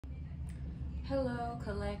Hello,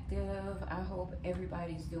 collective. I hope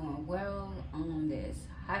everybody's doing well on this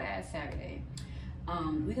hot ass Saturday.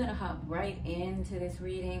 We're gonna hop right into this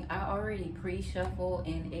reading. I already pre-shuffled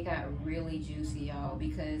and it got really juicy, y'all,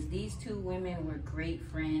 because these two women were great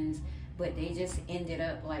friends, but they just ended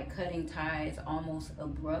up like cutting ties almost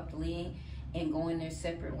abruptly and going their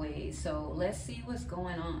separate ways. So let's see what's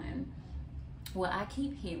going on. What I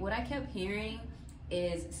kept hearing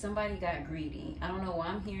is somebody got greedy. I don't know why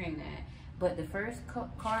I'm hearing that. But the first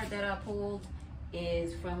card that I pulled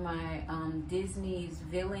is from my Disney's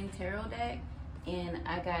Villain Tarot deck, and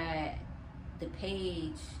I got the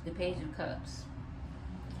Page of Cups.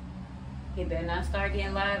 It better not start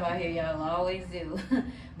getting live out here, y'all. Always do.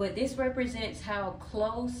 But this represents how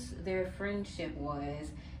close their friendship was.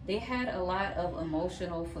 They had a lot of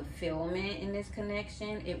emotional fulfillment in this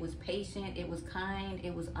connection. It was patient, it was kind,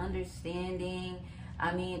 it was understanding.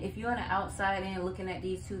 I mean, if you're on the outside in looking at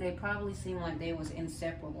these two, they probably seem like they was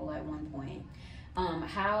inseparable at one point. I'm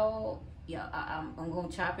going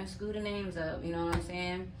to chop and screw the names up, you know what I'm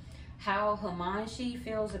saying? How Himanshi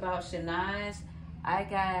feels about Shehnaaz, I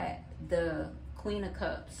got the Queen of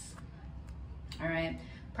Cups. All right.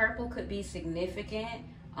 Purple could be significant.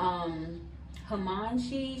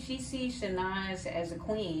 Himanshi, she sees Shehnaaz as a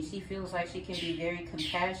queen. She feels like she can be very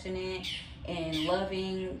compassionate and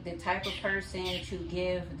loving, the type of person to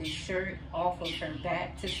give the shirt off of her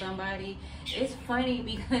back to somebody. It's funny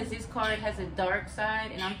because this card has a dark side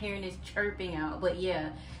and I'm hearing this chirping out. But yeah,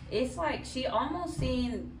 it's like she's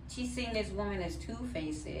seeing this woman as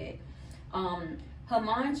two-faced.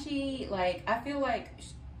 Himanshi, like I feel like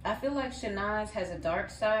Shehnaaz has a dark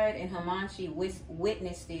side and Himanshi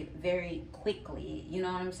witnessed it very quickly. You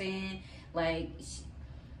know what I'm saying? Like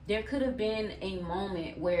there could have been a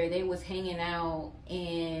moment where they was hanging out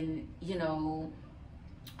and, you know,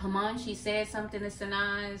 Himanshi said something to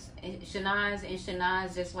Shehnaaz and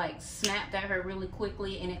Shehnaaz just like snapped at her really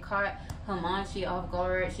quickly and it caught Himanshi off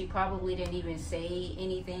guard. She probably didn't even say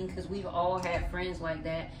anything because we've all had friends like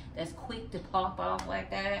that that's quick to pop off like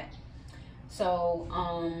that. So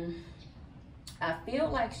I feel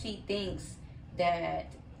like she thinks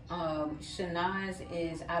that Shehnaaz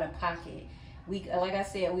is out of pocket. Like I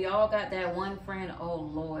said, we all got that one friend. Oh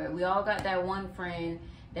Lord, we all got that one friend,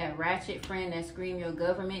 that ratchet friend that scream your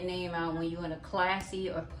government name out when you're in a classy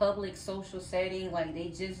or public social setting. Like they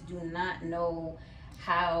just do not know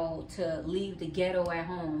how to leave the ghetto at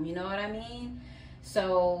home. You know what I mean?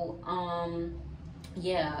 So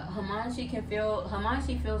yeah, Himanshi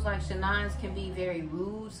feels like Shehnaaz can be very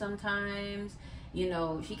rude sometimes. You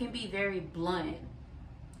know, she can be very blunt,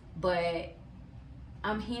 but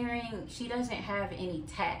I'm hearing she doesn't have any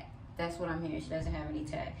tact. That's what I'm hearing. She doesn't have any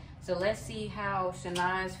tact. So let's see how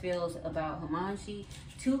Shehnaaz feels about Himanshi.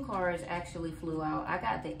 Two cards actually flew out. I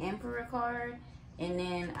got the Emperor card, and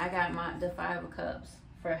then I got the Five of Cups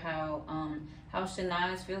for how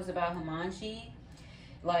Shehnaaz feels about Himanshi.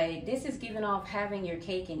 Like this is giving off having your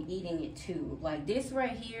cake and eating it too. Like this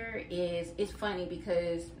right here it's funny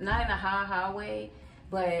because not in a ha way,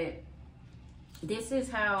 but this is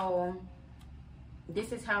how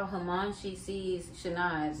Himanshi sees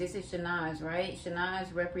Shehnaaz. This is Shehnaaz, right?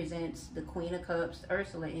 Shehnaaz represents the Queen of Cups,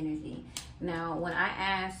 Ursula energy. Now, when I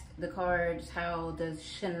asked the cards, how does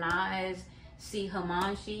Shehnaaz see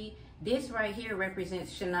Himanshi? This right here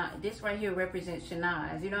represents Shehnaaz. This right here represents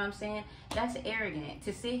Shehnaaz. You know what I'm saying? That's arrogant.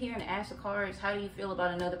 To sit here and ask the cards, how do you feel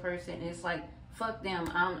about another person? And it's like, fuck them.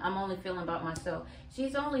 I'm only feeling about myself.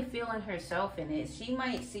 She's only feeling herself in this. She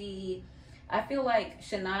might see... I feel like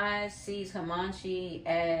Shehnaaz sees Himanshi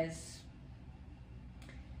as...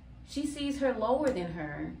 she sees her lower than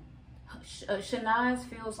her. Shehnaaz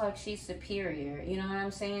feels like she's superior. You know what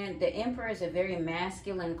I'm saying? The Emperor is a very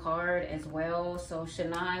masculine card as well. So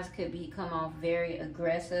Shehnaaz could come off very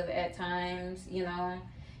aggressive at times, you know.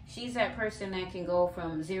 She's that person that can go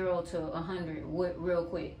from 0 to 100 real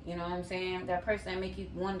quick. You know what I'm saying? That person that make you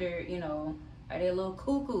wonder, you know, are they a little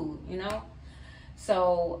cuckoo, you know?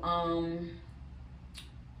 So,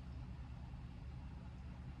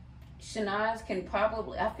 Shehnaaz can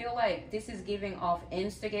probably, I feel like this is giving off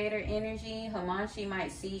instigator energy. Himanshi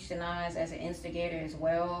might see Shehnaaz as an instigator as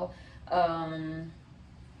well.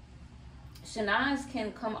 Shehnaaz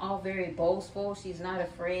can come off very boastful. She's not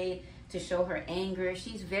afraid to show her anger.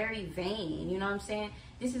 She's very vain. You know what I'm saying?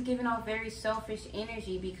 This is giving off very selfish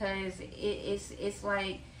energy because it's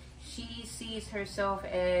like she sees herself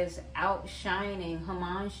as outshining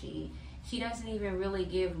Himanshi. She doesn't even really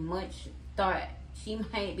give much thought she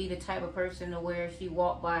might be the type of person to where she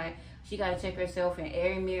walk by, she got to check herself in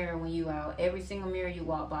every mirror when you out. Every single mirror you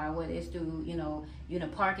walk by, whether it's through, you know, you're in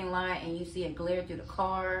a parking lot and you see a glare through the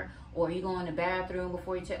car, or you go in the bathroom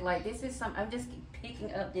before you check. Like, this is some, I'm just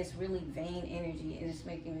picking up this really vain energy, and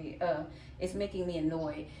it's making me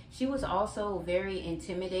annoyed. She was also very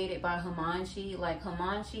intimidated by Himanshi. Like,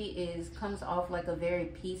 Himanshi comes off like a very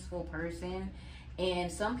peaceful person,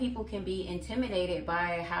 and some people can be intimidated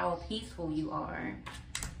by how peaceful you are.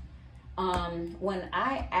 When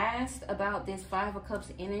I asked about this Five of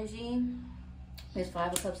Cups energy,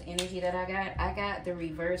 that I got the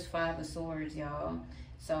reverse Five of Swords, y'all.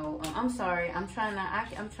 So I'm sorry, I'm trying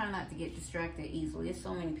not to get distracted easily. There's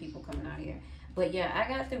so many people coming out here, but yeah, I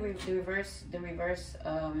got the reverse.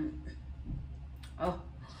 Oh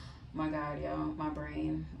my God, y'all, my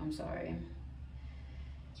brain. I'm sorry.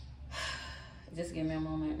 Just give me a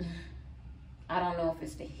moment. I don't know if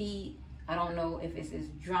it's the heat. I don't know if it's this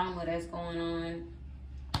drama that's going on.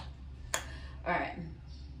 All right.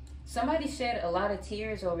 Somebody shed a lot of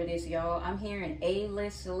tears over this, y'all. I'm hearing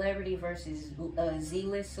A-list celebrity versus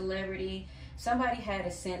Z-list celebrity. Somebody had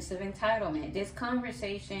a sense of entitlement. This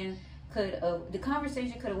conversation could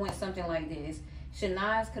have went something like this.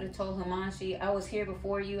 Shehnaaz could have told Himanshi, I was here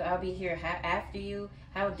before you, I'll be here after you.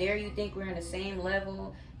 How dare you think we're in the same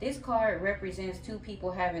level? This card represents two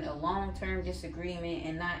people having a long-term disagreement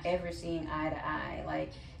and not ever seeing eye to eye.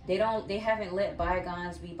 Like, they haven't let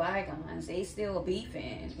bygones be bygones. They still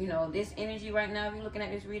beefing. You know, this energy right now, if you're looking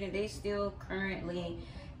at this reading, they still currently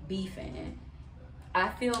beefing. I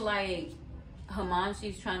feel like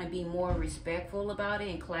Himanshi's trying to be more respectful about it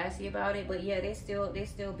and classy about it, but yeah, they still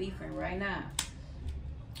beefing right now.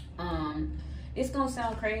 It's gonna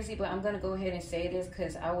sound crazy, but I'm gonna go ahead and say this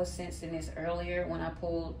because I was sensing this earlier when I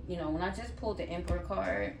just pulled the Emperor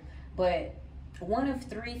card. But one of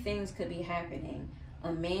three things could be happening.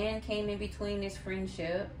 A man came in between this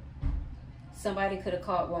friendship. Somebody could have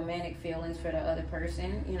caught romantic feelings for the other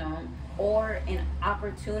person, you know, or an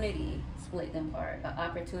opportunity split them apart.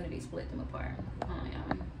 Oh,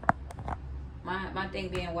 yeah. My thing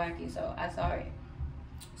being wacky, so I saw it.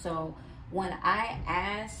 So when I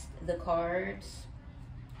asked the cards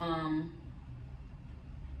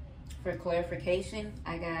for clarification,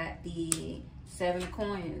 I got the 7 of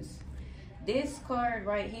Coins. This card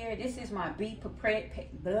right here, this is my be prepared,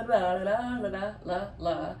 blah, blah, blah, blah, blah,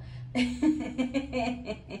 blah.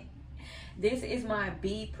 This is my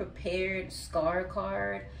be prepared scar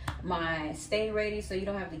card, my stay ready so you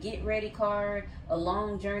don't have to get ready card, a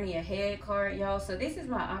long journey ahead card, y'all. So this is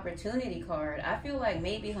my opportunity card. I feel like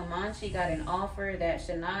maybe Himanshi got an offer that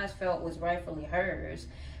Shehnaaz felt was rightfully hers.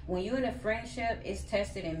 When you're in a friendship, it's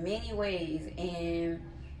tested in many ways, and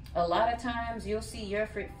a lot of times you'll see your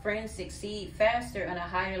friends succeed faster on a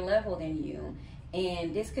higher level than you.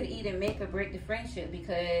 And this could either make or break the friendship,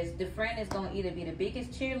 because the friend is going to either be the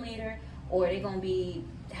biggest cheerleader or they're going to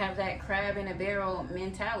have that crab in a barrel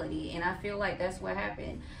mentality. And I feel like that's what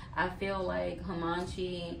happened. I feel like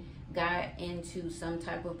Himanshi got into some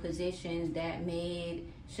type of position that made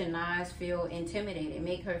Shehnaaz feel intimidated,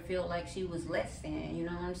 make her feel like she was less than, you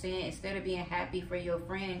know what I'm saying? Instead of being happy for your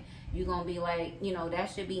friend, you're going to be like, you know,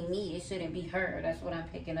 that should be me, it shouldn't be her. That's what I'm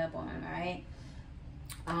picking up on, all right?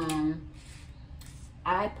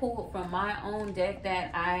 I pulled from my own deck that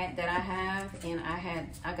I have, and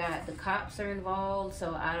I got the cops are involved,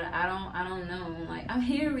 so I don't know. Like, I'm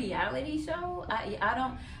here reality show.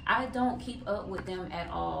 I don't keep up with them at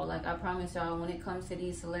all. Like, I promise y'all, when it comes to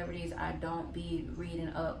these celebrities, I don't be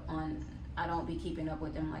I don't be keeping up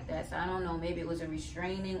with them like that. So I don't know, maybe it was a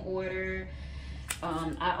restraining order.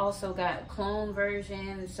 I also got clone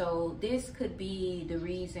version, so this could be the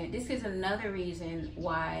reason. This is another reason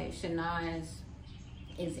why Shehnaaz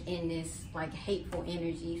is in this like hateful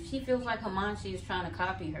energy. She feels like Himanshi is trying to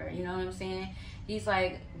copy her, you know what I'm saying? He's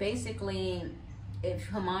like, basically, if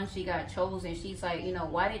Himanshi got chosen, she's like, you know,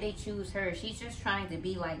 why did they choose her? She's just trying to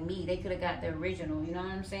be like me. They could have got the original, you know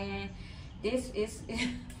what I'm saying? This is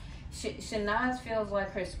Shehnaaz feels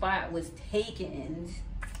like her spot was taken.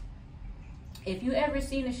 If you ever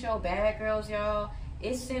seen the show Bad Girls, y'all,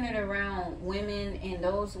 it's centered around women, and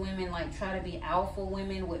those women like try to be alpha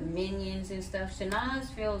women with minions and stuff.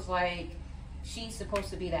 Shehnaaz feels like she's supposed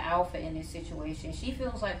to be the alpha in this situation. She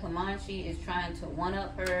feels like Himanshi is trying to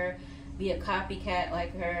one-up her, be a copycat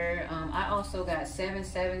like her. I also got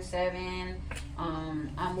 777.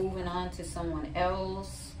 I'm moving on to someone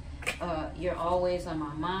else. You're always on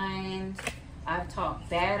my mind. I've talked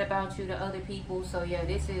bad about you to other people. So yeah,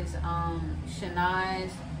 this is Shehnaaz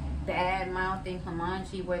bad mouthing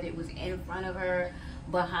Himanshi, whether it was in front of her,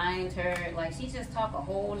 behind her. Like, she just talk a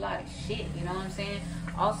whole lot of shit, you know what I'm saying?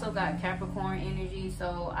 Also got Capricorn energy,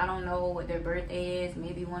 so I don't know what their birthday is.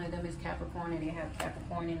 Maybe one of them is Capricorn and they have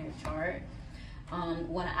Capricorn in their chart.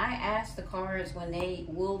 When I asked the cards when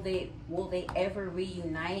will they ever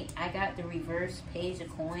reunite, I got the reverse page of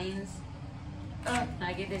coins.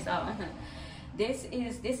 I get this out. This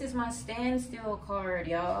is my standstill card,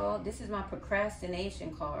 y'all. This is my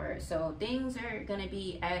procrastination card. So things are gonna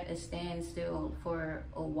be at a standstill for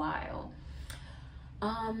a while.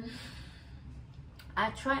 I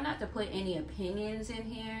try not to put any opinions in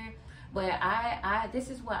here, but I this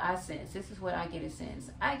is what I sense. This is what I get a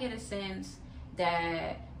sense. I get a sense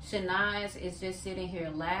that Shehnaaz is just sitting here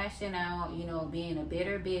lashing out, you know, being a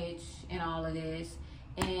bitter bitch and all of this.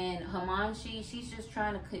 And Himanshi, she's just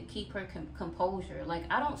trying to keep her composure. Like,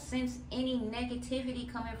 I don't sense any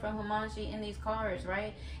negativity coming from Himanshi in these cards,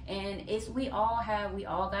 right? And we all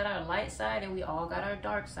got our light side and we all got our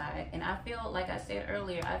dark side. And I feel, like I said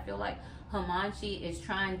earlier, I feel like Himanshi is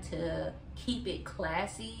trying to keep it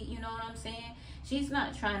classy, you know what I'm saying? She's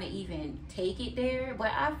not trying to even take it there,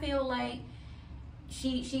 but I feel like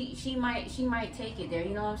she might take it there,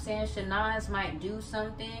 you know what I'm saying? Shehnaaz might do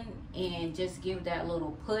something and just give that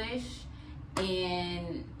little push,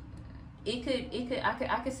 and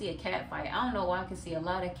I could see a cat fight. I don't know why I can see a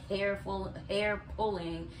lot of hair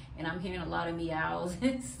pulling, and I'm hearing a lot of meows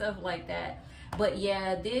and stuff like that. But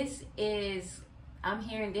yeah, I'm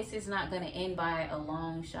hearing this is not going to end by a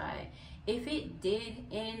long shot. If it did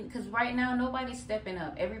end, because right now nobody's stepping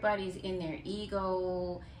up. Everybody's in their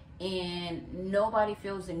ego, and nobody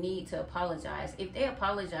feels the need to apologize. If they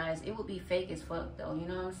apologize, it would be fake as fuck, though. You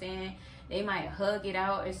know what I'm saying? They might hug it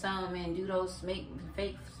out or something and do those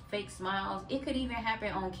fake smiles. It could even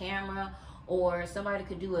happen on camera, or somebody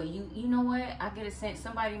could do you know what? I get a sense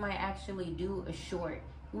somebody might actually do a short.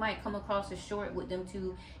 You might come across a short with them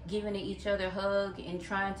two giving each other a hug and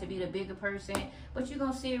trying to be the bigger person, but you're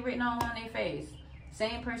gonna see it written all on their face.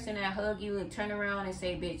 Same person that hug you and turn around and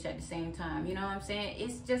say bitch at the same time. You know what I'm saying?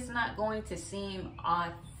 It's just not going to seem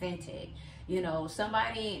authentic. You know,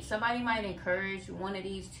 somebody might encourage one of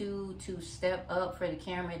these two to step up for the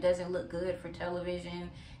camera. It doesn't look good for television.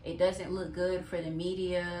 It doesn't look good for the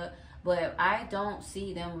media. But I don't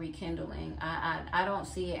see them rekindling. I don't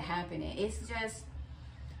see it happening. It's just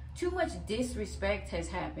too much disrespect has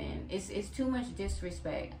happened. It's too much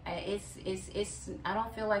disrespect. I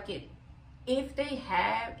don't feel like it. If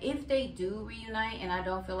they do reunite, and I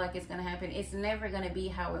don't feel like it's gonna happen, it's never gonna be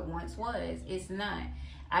how it once was. It's not.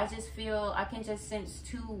 I just feel I can just sense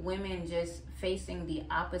two women just facing the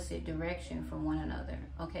opposite direction from one another.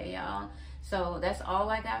 Okay, y'all. So that's all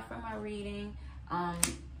I got from my reading. I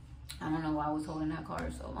don't know why I was holding that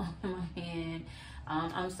card so long in my hand.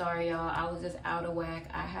 I'm sorry, y'all. I was just out of whack.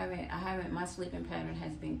 My sleeping pattern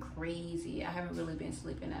has been crazy. I haven't really been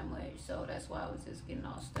sleeping that much. So that's why I was just getting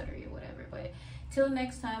all stuttery or whatever. But till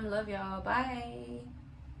next time, love y'all. Bye.